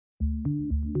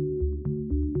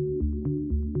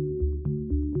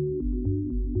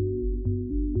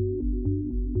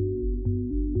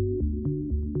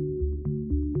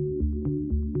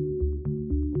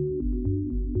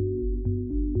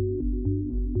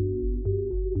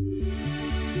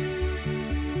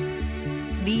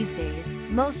These days,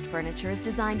 most furniture is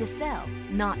designed to sell,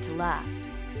 not to last.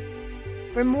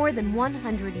 For more than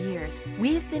 100 years,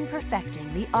 we've been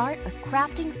perfecting the art of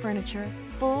crafting furniture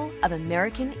full of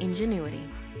American ingenuity.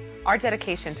 Our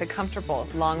dedication to comfortable,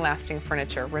 long-lasting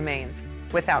furniture remains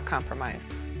without compromise.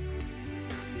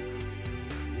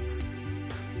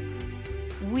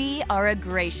 We are a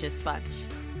gracious bunch.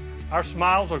 Our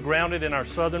smiles are grounded in our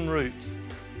Southern roots.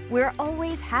 We're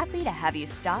always happy to have you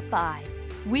stop by.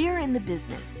 We're in the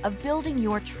business of building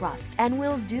your trust, and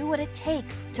we'll do what it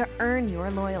takes to earn your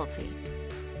loyalty.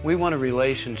 We want a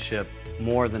relationship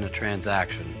more than a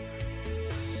transaction.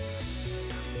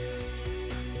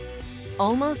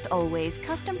 Almost always,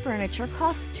 custom furniture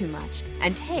costs too much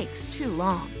and takes too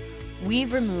long.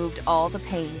 We've removed all the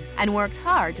pain and worked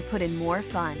hard to put in more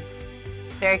fun.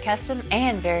 Very custom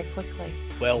and very quickly.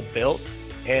 Well built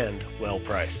and well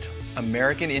priced.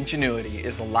 American ingenuity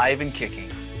is alive and kicking.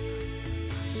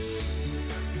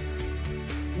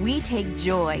 We take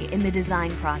joy in the design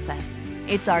process.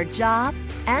 It's our job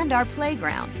and our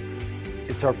playground.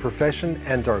 It's our profession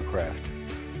and our craft.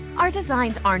 Our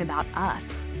designs aren't about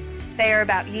us. They are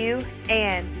about you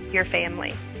and your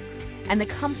family. And the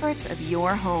comforts of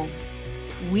your home.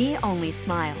 We only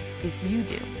smile if you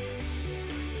do.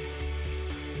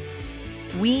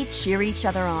 We cheer each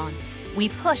other on. We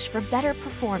push for better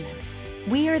performance.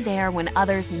 We are there when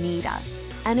others need us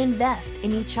and invest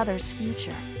in each other's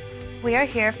future. We are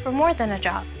here for more than a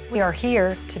job. We are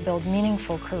here to build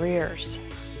meaningful careers.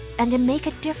 And to make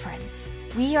a difference.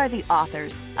 We are the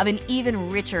authors of an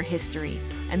even richer history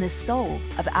and the soul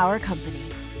of our company.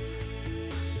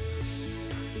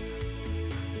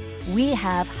 We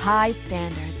have high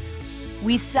standards.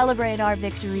 We celebrate our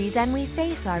victories and we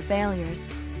face our failures.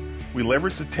 We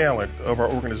leverage the talent of our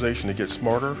organization to get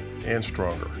smarter and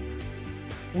stronger.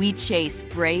 We chase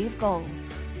brave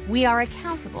goals. We are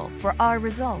accountable for our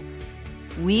results.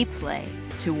 We play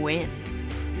to win.